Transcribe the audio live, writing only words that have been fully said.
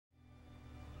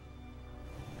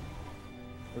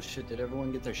Oh shit, did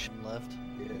everyone get their shit left?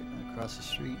 Yeah, across the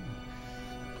street.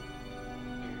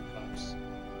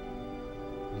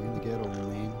 You're in the ghetto,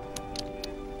 man.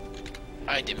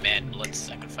 I demand blood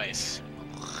sacrifice.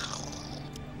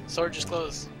 Sword just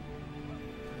closed.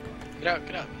 Get out,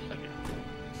 get out.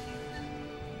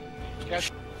 Get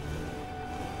out.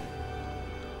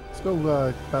 Let's go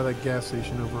by that gas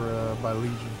station over by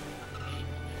Legion.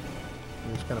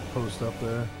 Just kind of post up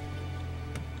there.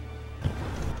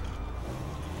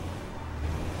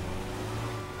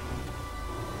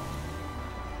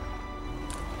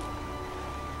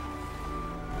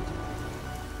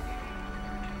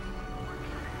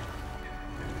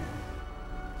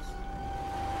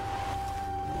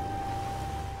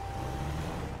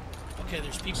 Okay,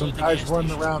 there's people. Some guys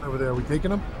running around over there. Are we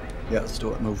taking them? Yeah, let's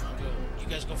do it. Move. Go. You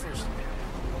guys go first.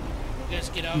 You guys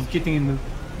get out. He's getting in the.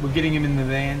 We're getting him in the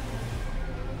van.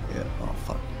 Yeah. Oh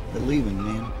fuck. They're leaving,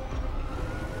 man.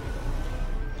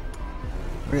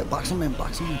 Hurry up, box them in.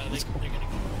 Box them in. Let's go. They're gonna go.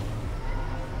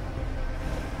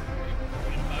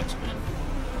 We're gonna box them in.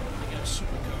 They got a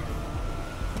supercar.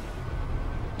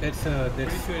 That's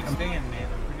pretty sure it's Dan, man.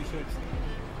 I'm pretty sure it's Dan.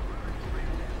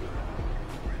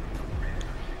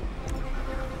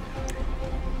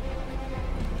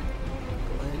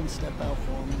 Go ahead and step out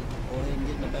for me. Go ahead and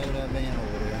get in the back of that van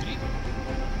over there.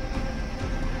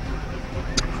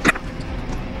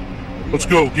 Let's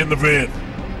go, get in the van.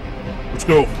 Let's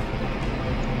go.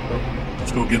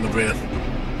 Let's go get in the van.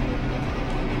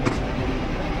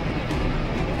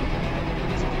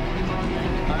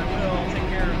 I will take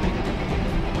care of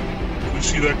it. We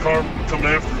see that car coming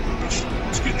after us.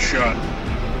 It's getting shot.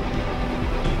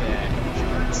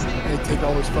 Hey, take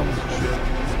all his phones and shit.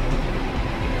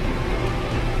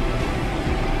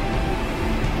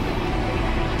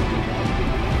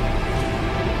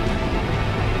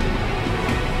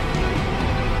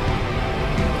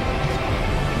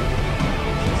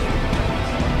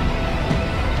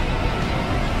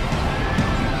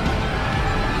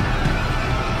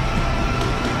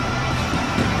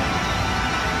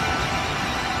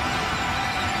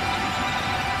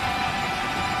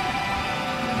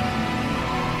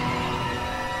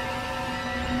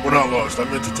 We're not lost. I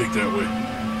meant to take that way.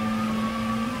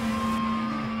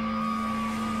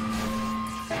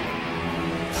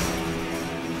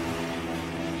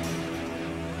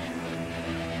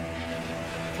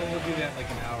 I told you that like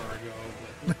an hour ago.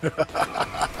 But...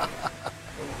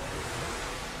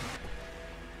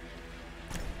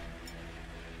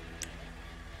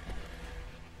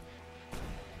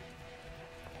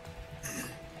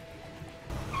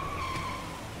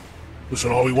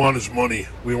 Listen, all we want is money.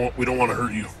 We don't want to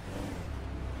hurt you.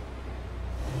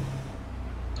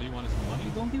 All you want is money?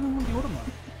 You don't even want the order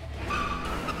money.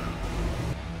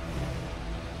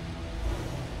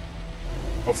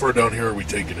 How far down here are we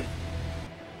taking him?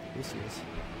 This is.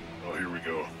 Oh, here we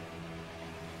go.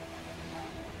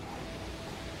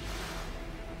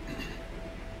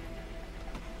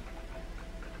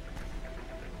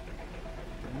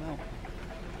 Bring him out.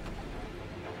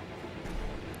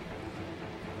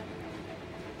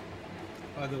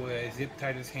 By the way, I zip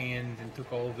tied his hands and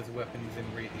took all of his weapons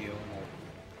and radio and all.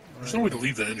 There's no way to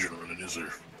leave the engine running, is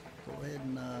there? Go ahead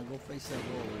and go face that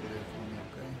wall over there for me,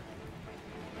 okay?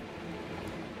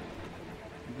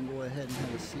 You can go ahead and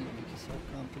have a seat, make yourself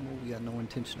comfortable. We got no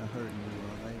intention of hurting you,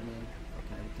 alright, man?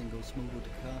 Okay, everything goes smooth with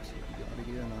the cops. You get out of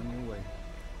here and on your way.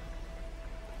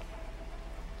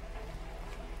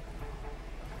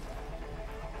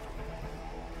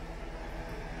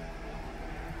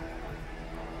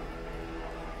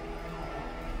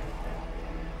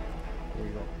 There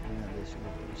you go. You have this. You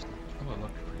go first. I'm gonna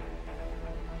look for you.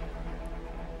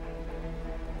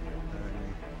 Alright,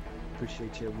 man.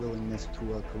 Appreciate your willingness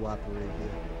to cooperate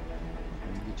here.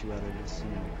 I'm gonna get you out of this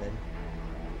soon, okay?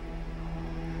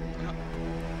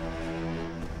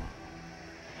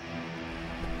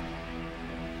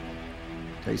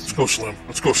 Let's go, Slim.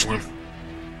 Let's go, Slim.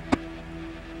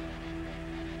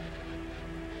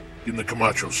 Get in the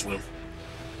Camacho, Slim.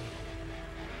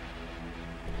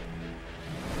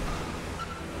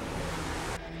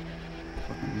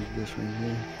 Fucking use this right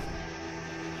here.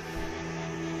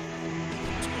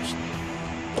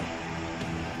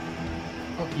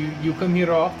 Oh, you come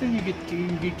here often? You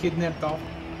get kidnapped often?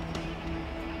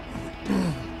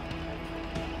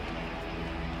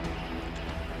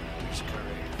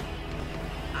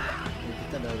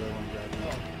 Get that other one driving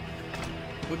off.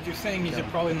 What you're saying is you're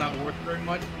probably not worth very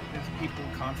much because people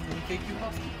constantly take you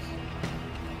hostage.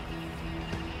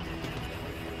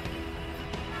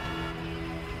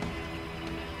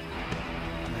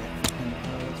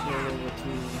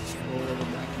 Let's roll over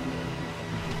back to the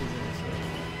pick his ass up.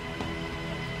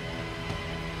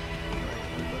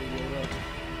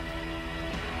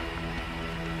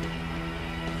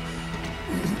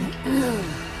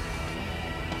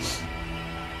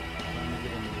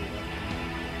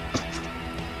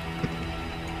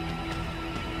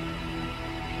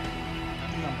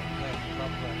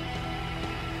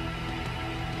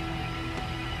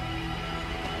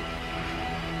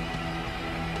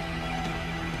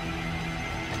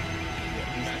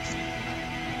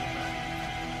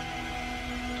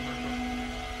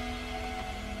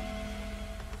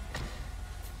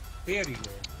 Very good.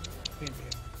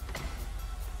 Fantastic.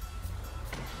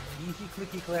 Easy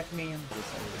clicky clack, man.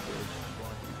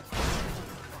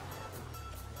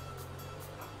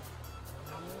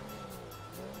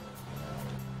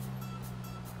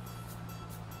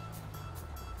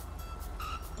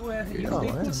 Well, you No,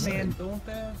 think that's man, sad. don't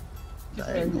they? Just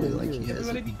I be really cool. like he has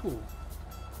Everybody it. be cool.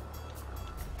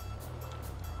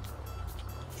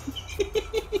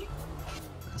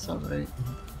 That's alright.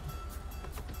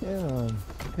 Yeah,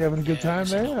 you having a good time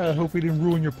there? I hope we didn't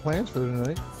ruin your plans for the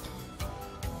night.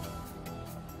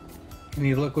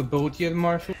 Any luck with boats yet,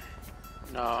 Marshall?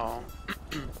 No.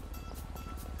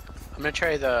 I'm gonna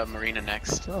try the marina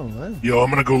next. Oh, man. Yo, I'm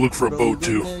gonna go look for a Bro, boat you good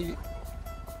too. in there?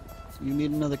 You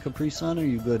need another Capri Sun, or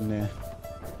you good in there?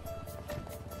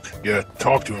 Yeah,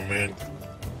 talk to him, man.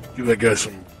 Give that guy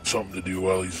something to do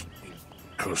while he's in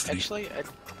custody. Actually,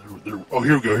 Oh,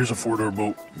 here we go. Here's a 4-door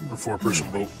boat, or 4-person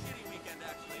boat.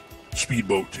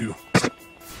 Speedboat too. I'm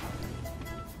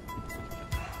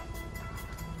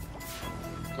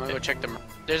gonna go check the.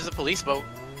 There's the police boat.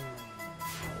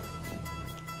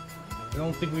 I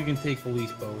don't think we can take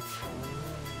police boats.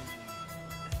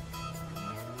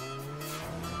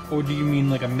 Or do you mean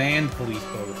like a manned police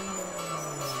boat?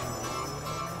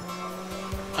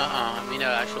 I mean an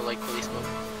actual like police boat.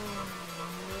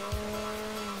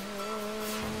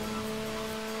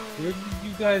 Where did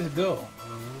you guys go?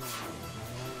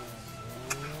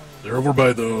 They're over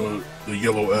by the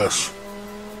yellow S.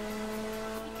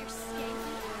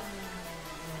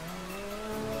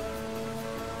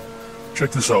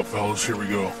 Check this out, fellas. Here we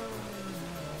go.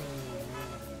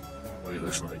 Wait,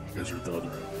 that's not. You guys are at the other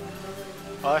end.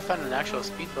 Oh, I found an actual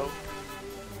speedboat.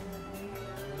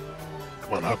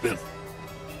 Come on, hop in.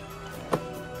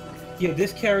 Yeah,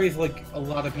 this carries like a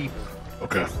lot of people.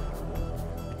 Okay.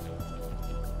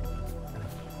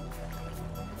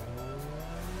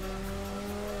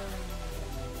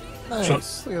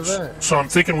 Nice. Look at that. So I'm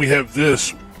thinking we have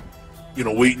this, you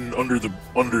know, waiting under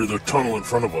the tunnel in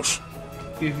front of us.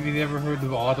 If you've ever heard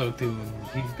of auto-tune,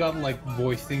 he's got like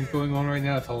voice things going on right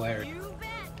now. It's hilarious.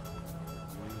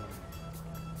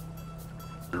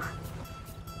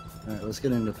 Alright, let's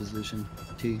get into position.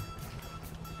 T.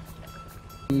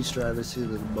 Each driver's to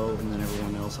the boat, and then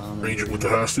everyone else on the Ranging with the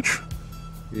hostage.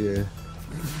 Yeah.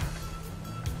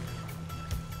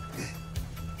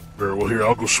 Very well. Here,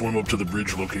 I'll go swim up to the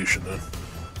bridge location then.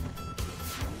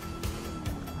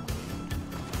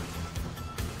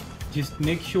 Just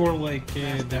make sure like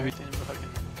that Everything.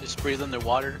 Just breathe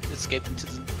underwater, escape into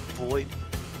the void.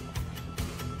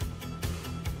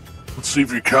 Let's see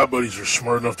if your cop buddies are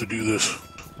smart enough to do this.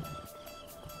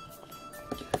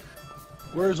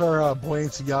 Where's our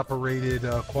buoyancy-operated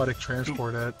aquatic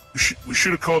transport at? We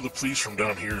should have called the police from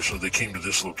down here so they came to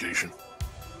this location.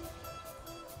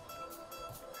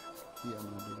 Yeah, I'm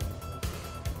gonna do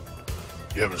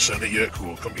that. You haven't sent it yet?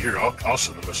 Cool. Come here. I'll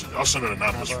send the message. I'll send an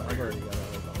anonymous I've from right here. already got it.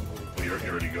 Oh, you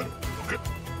already got it. Okay.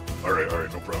 All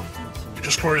right. No problem. You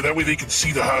just come here. That way they can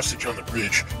see the hostage on the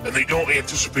bridge, and they don't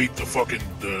anticipate the fucking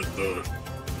the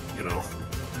you know.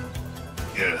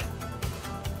 Yeah.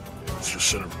 Let's just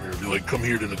send them here. Be like, come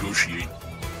here to negotiate.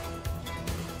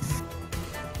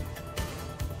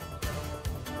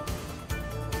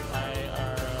 Why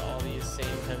are all these same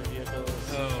type of vehicles?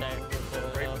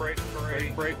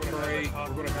 Break. We're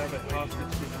gonna have a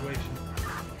hostage situation.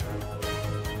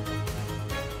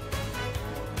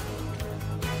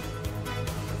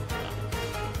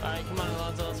 Alright, come on,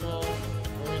 Alonzo, let's roll.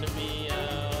 We're gonna be,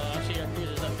 actually, our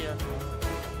cruiser's up here.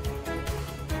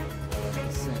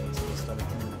 Sent, so we'll start at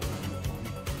 10.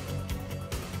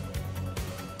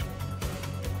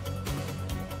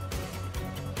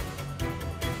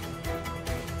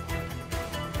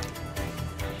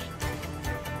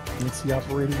 It's the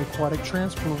operated aquatic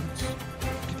transports.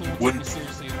 People won't When- take me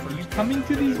seriously at Are you first. coming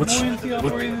to these What's- buoyancy what-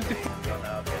 operated?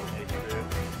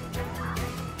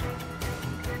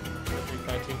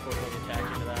 352 4 attack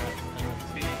into that.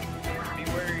 Be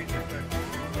wary.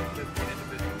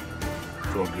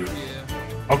 It's all good.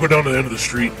 Yeah. I'll go down to the end of the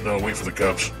street and wait for the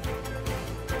cops.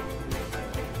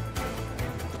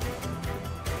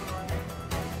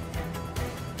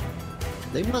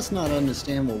 They must not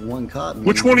understand what one cop means.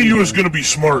 Which one of you is going to be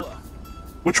smart?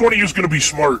 Which one of you is going to be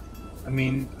smart? I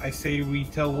mean, I say we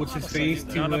tell what's his face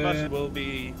to. None of us will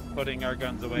be putting our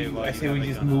guns away. While I you say have we a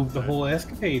just gun. move the whole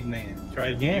escapade, man. Try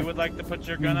If again. you would like to put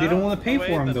your I mean, gun they don't out want to pay away,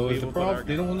 for him then though. we Is the will put our problem?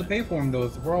 They don't gun want to pay for him though.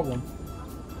 Is the problem?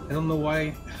 I don't know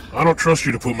why. I don't trust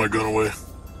you to put my gun away.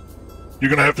 You're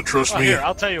going to have to trust Oh, me. here,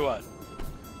 I'll tell you what.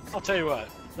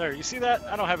 There, you see that?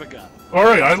 I don't have a gun. All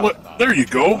right, there you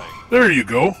go. There you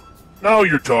go. Now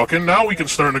you're talking. Now we can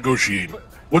start negotiating.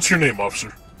 What's your name,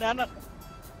 officer? No,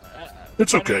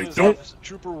 It's My name okay. is Don't. Officer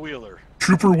Trooper Wheeler.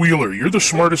 Trooper Wheeler, you're the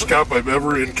smartest cop I've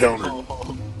ever encountered.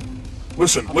 Oh.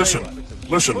 Listen,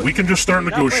 listen, we can just start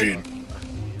negotiating.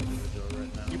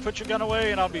 You put your gun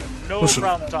away and I'll be no Listen,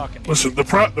 problem talking to you. Listen, the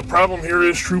problem here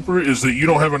is, Trooper, is that you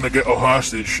don't have a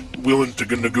hostage willing to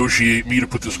negotiate me to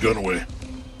put this gun away.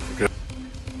 Okay?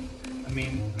 I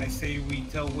mean, I say we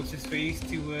tell what's his face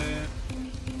to,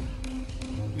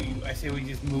 I say we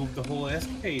just move the whole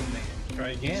escapade, man. Try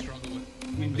again.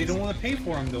 I mean, they don't want to pay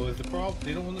for him, though, is the problem.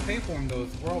 They don't want to pay for him, though,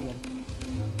 is the problem.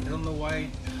 I don't know why.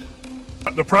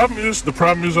 The problem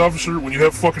is, officer, when you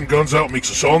have fucking guns out, it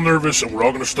makes us all nervous, and we're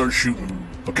all gonna start shooting.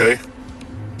 Okay?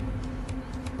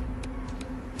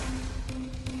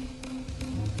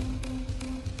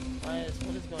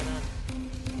 What is going on?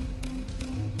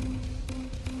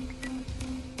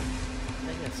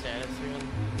 Taking a status here.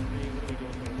 What are we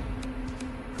doing here?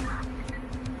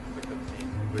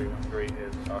 313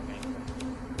 is talking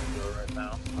to right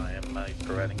now. I am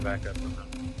providing backup for them.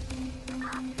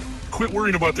 Quit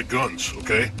worrying about the guns,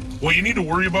 okay? What you need to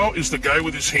worry about is the guy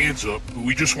with his hands up, who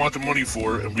we just want the money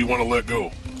for, and we want to let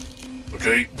go.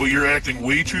 Okay? But you're acting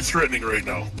way too threatening right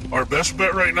now. Our best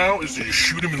bet right now is to just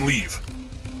shoot him and leave.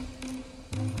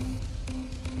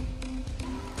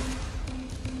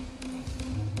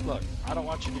 Look, I don't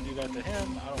want you to do that to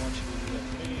him. I don't want you to do that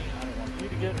to me. I don't want you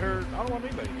to get hurt. I don't want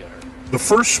anybody to get hurt. The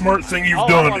first smart thing you've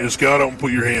done is got out and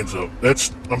put your hands up.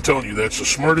 I'm telling you, that's the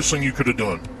smartest thing you could have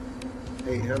done.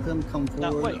 Hey, have them come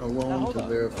forward alone to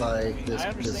verify this. I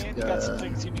understand you got some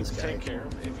things you need to take care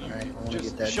of. If you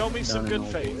just show me some good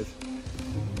faith.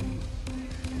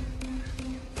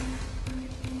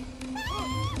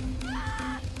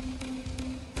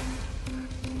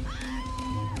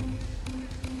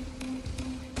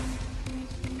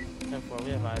 We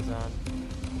have eyes on.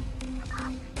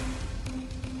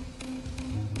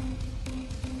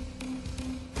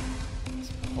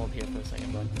 Hold here for a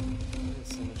second, bud. I'm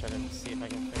just gonna try to see if I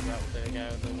can figure out what the guy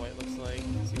with the white looks like.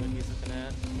 See what he's looking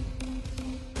at.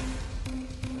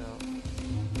 No.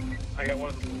 I got one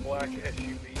of the black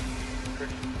SUV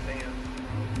Christian vans.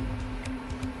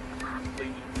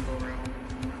 Legion go around.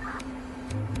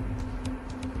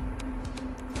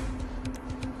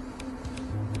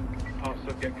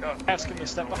 Also get caught. Ask him to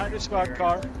step behind his squad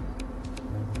car.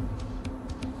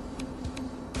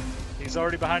 He's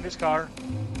already behind his car.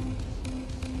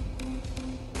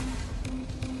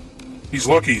 He's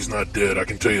lucky he's not dead, I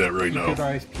can tell you that right now. Keep your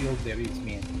eyes peeled, Debbie's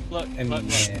man. Look, I mean,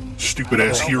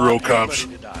 stupid-ass hero cops.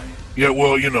 Yeah,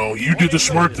 well, you know, you did the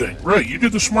smart thing. Right, you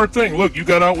did the smart thing. Look, you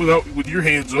got out with your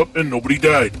hands up and nobody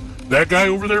died. That guy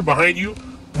over there behind you,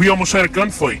 we almost had a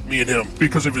gunfight, me and him,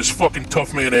 because of his fucking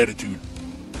tough man attitude.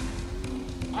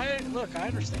 Look, I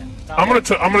understand. I'm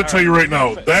gonna tell you right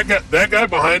now, that guy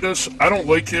behind us, I don't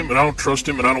like him and I don't trust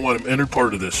him and I don't want him any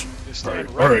part of this. Just stand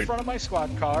right in front of my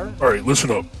squad car. All right, listen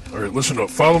up. All right, listen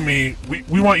up. Follow me.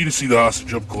 We want you to see the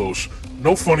hostage up close.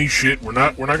 No funny shit. We're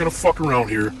not gonna fuck around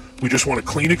here. We just want a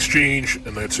clean exchange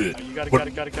and that's it. You gotta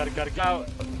go.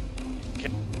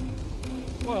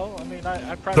 Well, I mean,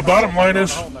 I pride the bottom line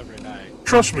is, home every night.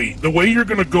 Trust me, the way you're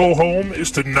gonna go home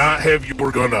is to not have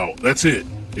your gun out. That's it.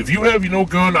 If you have no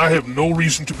gun, I have no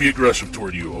reason to be aggressive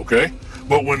toward you, okay?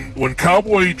 But when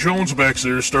Cowboy Jones back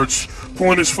there starts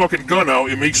pulling his fucking gun out,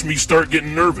 it makes me start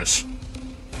getting nervous.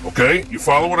 Okay? You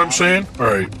follow what I'm saying?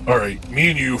 Alright. Me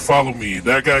and you, follow me.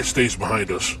 That guy stays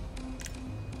behind us.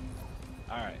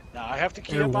 Alright. Now, I have to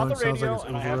key up on the radio,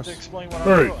 and I have to explain what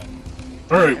I'm doing.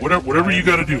 Alright, whatever you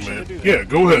gotta do, man. Yeah,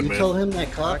 go ahead, man. You tell him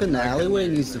that cop in the alleyway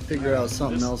needs to figure out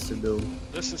something else to do.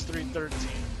 This is 313.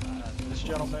 This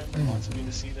gentleman wants me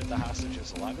to see that the hostage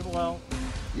is alive and well.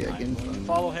 Yeah, I'm going to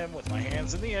follow him with my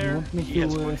hands in the air. He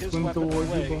has put his weapon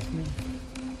away.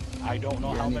 I don't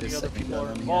know how many other people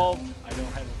are involved. I don't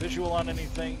have a visual on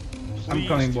anything. I'm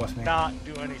coming, Please boss do man. not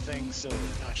do anything silly.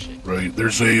 Oh, shit. Right,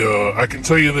 there's I can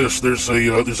tell you this, there's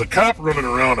a cop running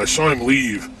around. I saw him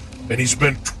leave, and he's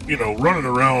been, running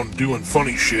around doing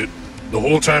funny shit the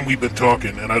whole time we've been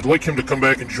talking, and I'd like him to come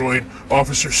back and join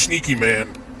Officer Sneaky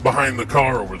Man behind the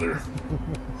car over there.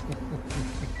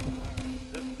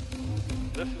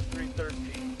 This is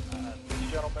 313.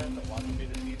 This gentleman that wants me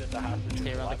to see that the hostage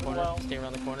is alive and well. Stay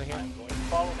around the corner here. I'm going to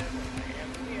follow him with my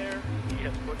hands in the air. He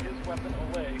has put his weapon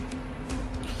away.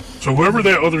 So whoever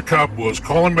that other cop was,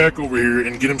 call him back over here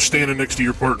and get him standing next to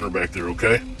your partner back there,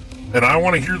 okay? And I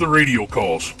want to hear the radio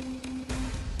calls.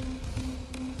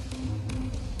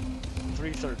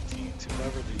 313 to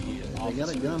whoever the They got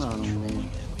a gun on them, man.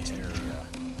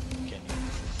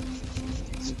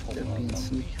 They're being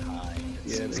sneaky.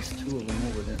 Yeah, there's two of them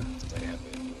over there.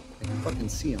 I can fucking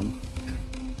see them.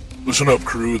 Listen up,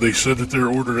 crew. They said that they're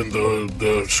ordering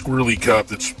the squirrely cop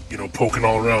that's, you know, poking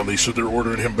all around. They said they're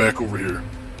ordering him back over here.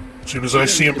 As soon as I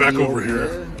see him back over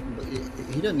here.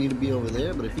 He doesn't need to be over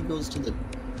there, but if he goes to the...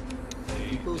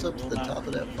 He goes up to the top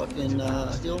of that fucking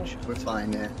hill, we're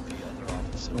fine there. I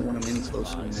don't want him any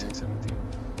closer than that.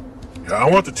 Yeah, I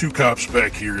want the 2 cops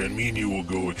back here, and me and you will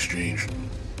go exchange.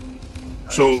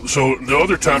 So the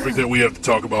other topic that we have to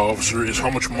talk about, officer, is how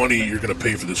much money you're going to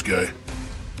pay for this guy.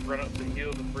 Run up the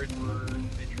hill, the bridge word,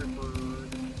 the trooper,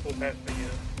 pull past me.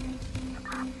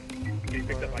 Get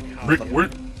picked up like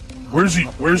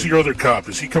Where's your other cop?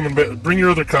 Is he coming back? Bring your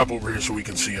other cop over here so we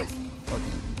can see him.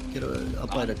 Fucking get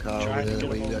up by the car over there, that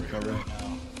way you got cover.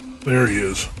 There he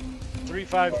is.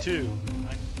 352.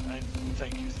 I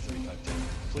thank you, 352.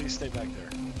 Please stay back there.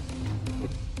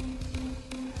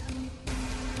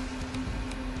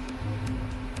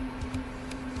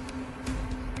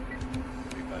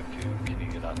 Can you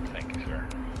get out? Thank you, sir.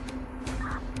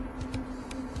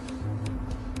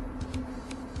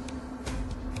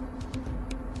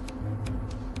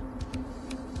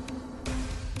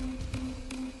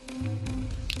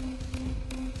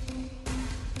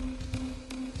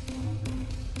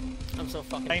 I'm so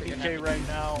fucking 90K right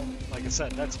now. Like I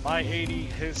said, that's my 80,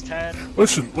 his 10.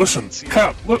 Listen,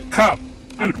 cop, look, cop.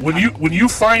 Dude, when you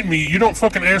find me, you don't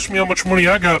fucking ask me how much money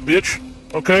I got, bitch.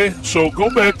 Okay? So go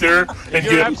back there and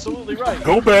You're absolutely right.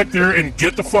 Go back there and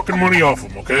get the fucking money off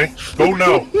him, okay? Go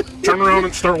now. Turn around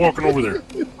and start walking over there.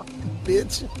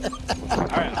 Bitch.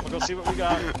 Alright, I'm gonna go see what we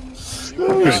got.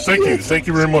 Okay, thank you. Thank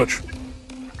you very much.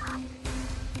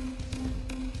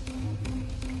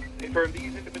 For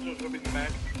these individuals will be the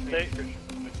match. Alright.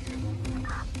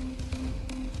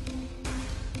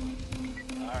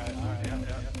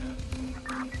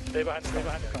 Stay behind the cars,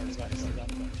 guys. Stay behind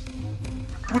the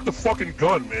cars. With the fucking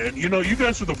gun, man. You know, you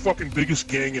guys are the fucking biggest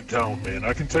gang in town, man.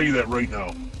 I can tell you that right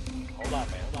now. Hold on, man.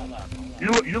 Hold on.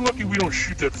 You're lucky we don't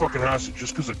shoot that fucking hostage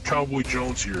just because of Cowboy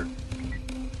Jones here.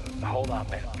 Hold on,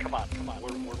 man. Come on.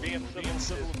 We're being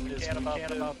civil as we can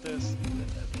about this.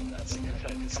 That's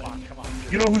come on.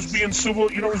 You know who's being civil?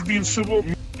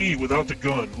 Me, without the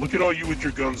gun. Look at all you with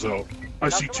your guns out. I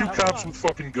see 2 cops with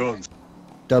fucking guns.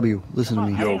 W, listen to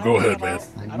me. Yo, go ahead, man.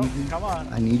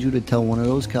 I need you to tell one of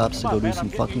those cops to go do some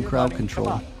fucking crowd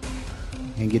control.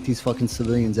 And get these fucking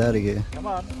civilians out of here. Come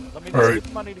on. Let me just get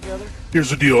the money together. Here's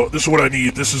the deal. This is what I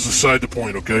need. This is aside the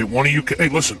point, okay? One of you... Hey,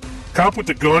 listen. Cop with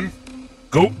the gun.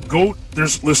 Go.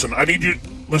 Listen, I need you...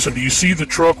 Listen, do you see the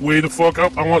truck way the fuck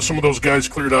up? I want some of those guys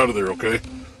cleared out of there, okay?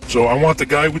 So I want the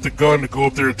guy with the gun to go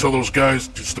up there and tell those guys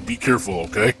just to be careful,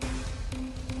 okay?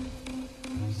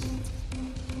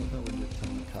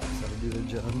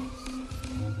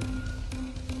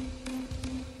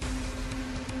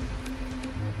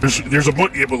 There's a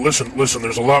bunch, yeah, but listen,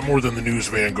 there's a lot more than the news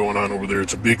van going on over there.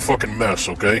 It's a big fucking mess,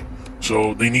 okay?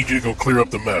 So they need you to go clear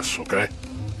up the mess, okay?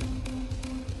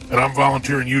 And I'm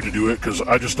volunteering you to do it because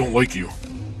I just don't like you.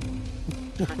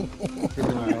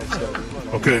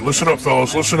 Okay, listen up,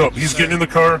 fellas, listen up. He's getting in the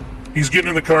car. And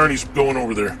he's going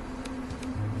over there.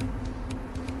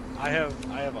 I have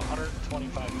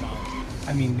 125,000.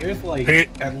 I mean, there's like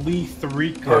at least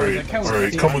 3 All cars.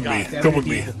 right, come with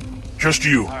me. Just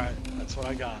you. All right, that's what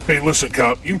I got. Hey, listen,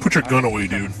 cop. You can put your gun away,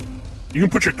 dude. You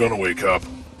can put your gun away, cop.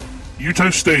 You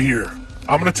guys stay here.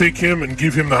 I'm gonna take him and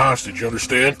give him the hostage. You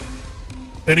understand?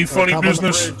 Any funny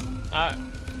business?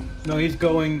 No, he's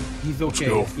going. He's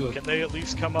okay. Let's go. Can they at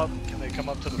least come up? Can they come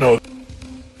up to the? No.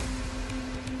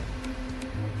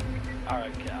 All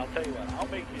right, I'll tell you what. I'll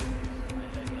make it.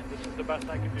 And this is the best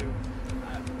I can do.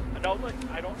 No, look,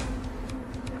 I know.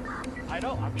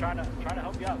 I'm trying to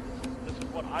help you out. This is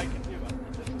what I can do.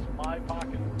 This is my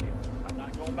pocket. I'm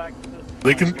not going back to this.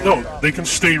 They can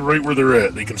stay right where they're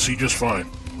at. They can see just fine.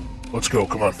 Let's go.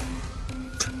 Come on.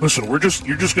 Listen, you're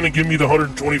just gonna give me the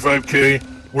 125K.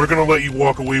 We're gonna let you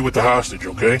walk away with the hostage,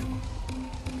 okay?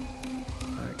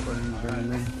 Alright, go ahead and burn in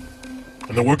there.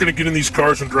 And then we're gonna get in these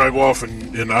cars and drive off,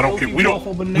 and I don't care. We don't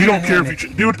care if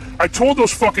you, dude. I told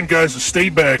those fucking guys to stay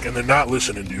back, and they're not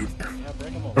listening, dude.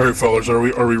 All right, fellas, are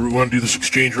we want to do this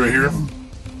exchange right here?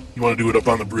 You want to do it up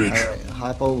on the bridge? All right,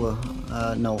 hop over.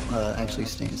 No, actually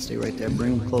stay right there.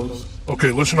 Bring them close.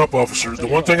 Okay, listen up, officer. The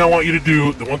one thing I want you to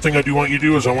do, the one thing I do want you to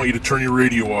do is I want you to turn your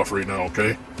radio off right now,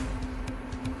 okay?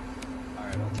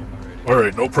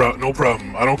 Alright, no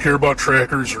problem. I don't care about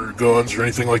trackers or guns or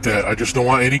anything like that. I just don't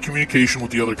want any communication with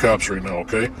the other cops right now,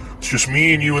 okay? It's just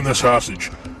me and you and this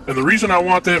hostage. And the reason I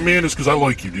want that, man, is because I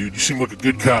like you, dude. You seem like a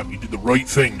good cop. You did the right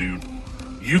thing, dude.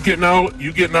 You getting out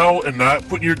and not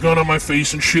putting your gun on my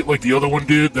face and shit like the other one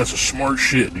did, that's a smart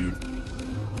shit, dude.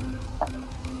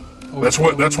 That's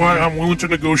why I'm willing to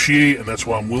negotiate, and that's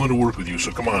why I'm willing to work with you.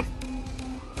 So come on.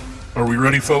 Are we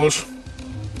ready, fellas?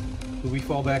 Do we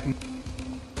fall back and...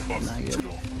 Let's go.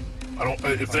 I don't.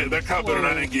 If that cop better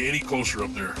not get any closer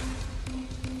up there.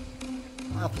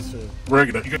 Officer.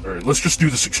 Reagan, all right, let's just do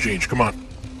this exchange. Come on.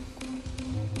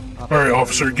 All right,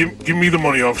 officer, give me the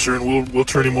money, officer, and we'll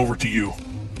turn him over to you.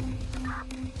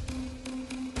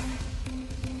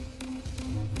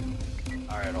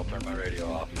 All right, I'll turn my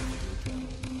radio off.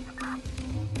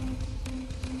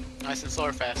 Nice and slow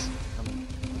or fast?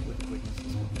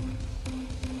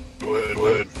 Go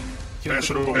ahead. Pass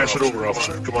it over,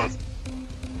 officer. Come on.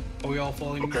 Are we all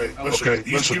falling? Okay.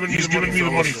 He's giving me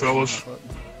the money, fellas.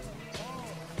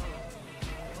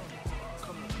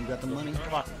 You got the money?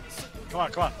 Come on.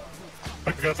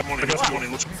 I got the money.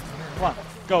 Let's. Come on.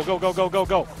 Go.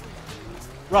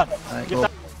 Run. Alright, Get go.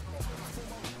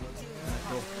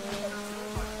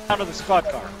 down to the squad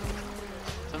car.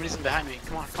 Somebody's in behind me.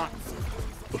 Come on.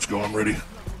 Let's go. I'm ready.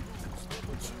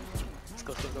 Let's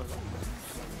go.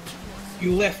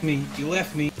 You left me.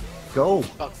 Go,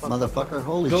 Fuck. motherfucker.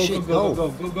 Holy Go. shit,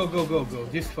 Go.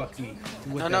 Just fuck me.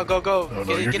 No, go.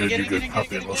 No, you're good.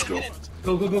 Hop in. Let's go.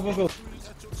 Go.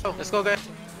 Oh, let's go, guys.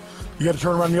 You gotta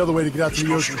turn around the other way to get out Let's to the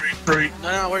go ocean. straight.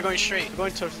 No, we're going straight. We're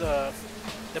going towards the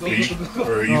beach. All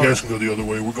right, you guys can go the other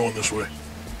way. We're going this way.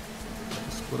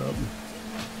 Split up,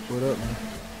 man.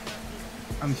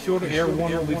 I'm sure the Air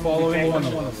One will be following one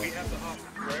of us. We have the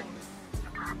hostage, correct?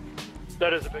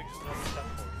 That is a big step for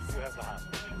you. You have the hostage.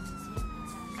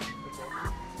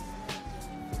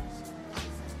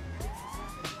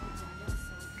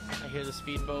 I hear the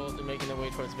speedboat. They're making their way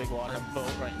towards the big water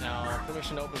boat right now.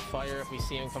 Permission to open fire if we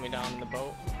see them coming down in the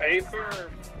boat. Paper.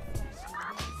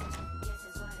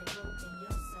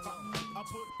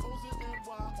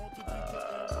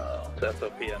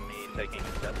 SOP on me taking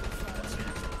steps.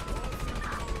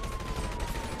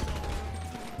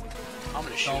 I'm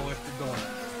gonna shoot. All with the door.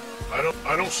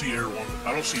 I don't see Air One.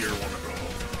 I don't see Air One at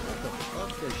all.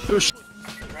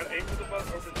 Try to aim for the boat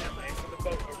over them. Aim for the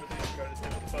boat over them. Try to aim for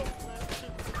the boat.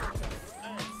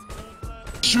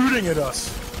 Shooting at us.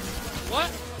 What?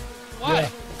 Why? Yeah.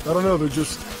 I don't know.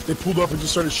 They pulled up and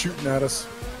just started shooting at us.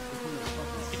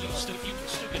 You can still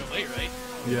get away, right?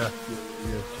 Yeah.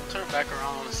 Turn back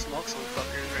around on the smoke some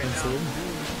fuckers right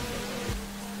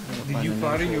now. Did you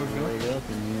fire your gun? Way up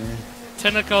in here.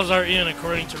 Tentacles are in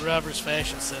according to Robert's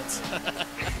fashion sense.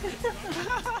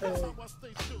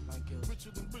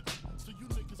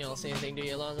 You don't see anything, do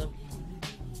you, Alonzo?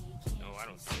 No, I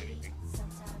don't see anything.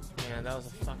 Man, that was a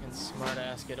fucking smart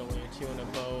ass getaway. 2 in a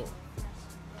boat.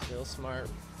 Real smart.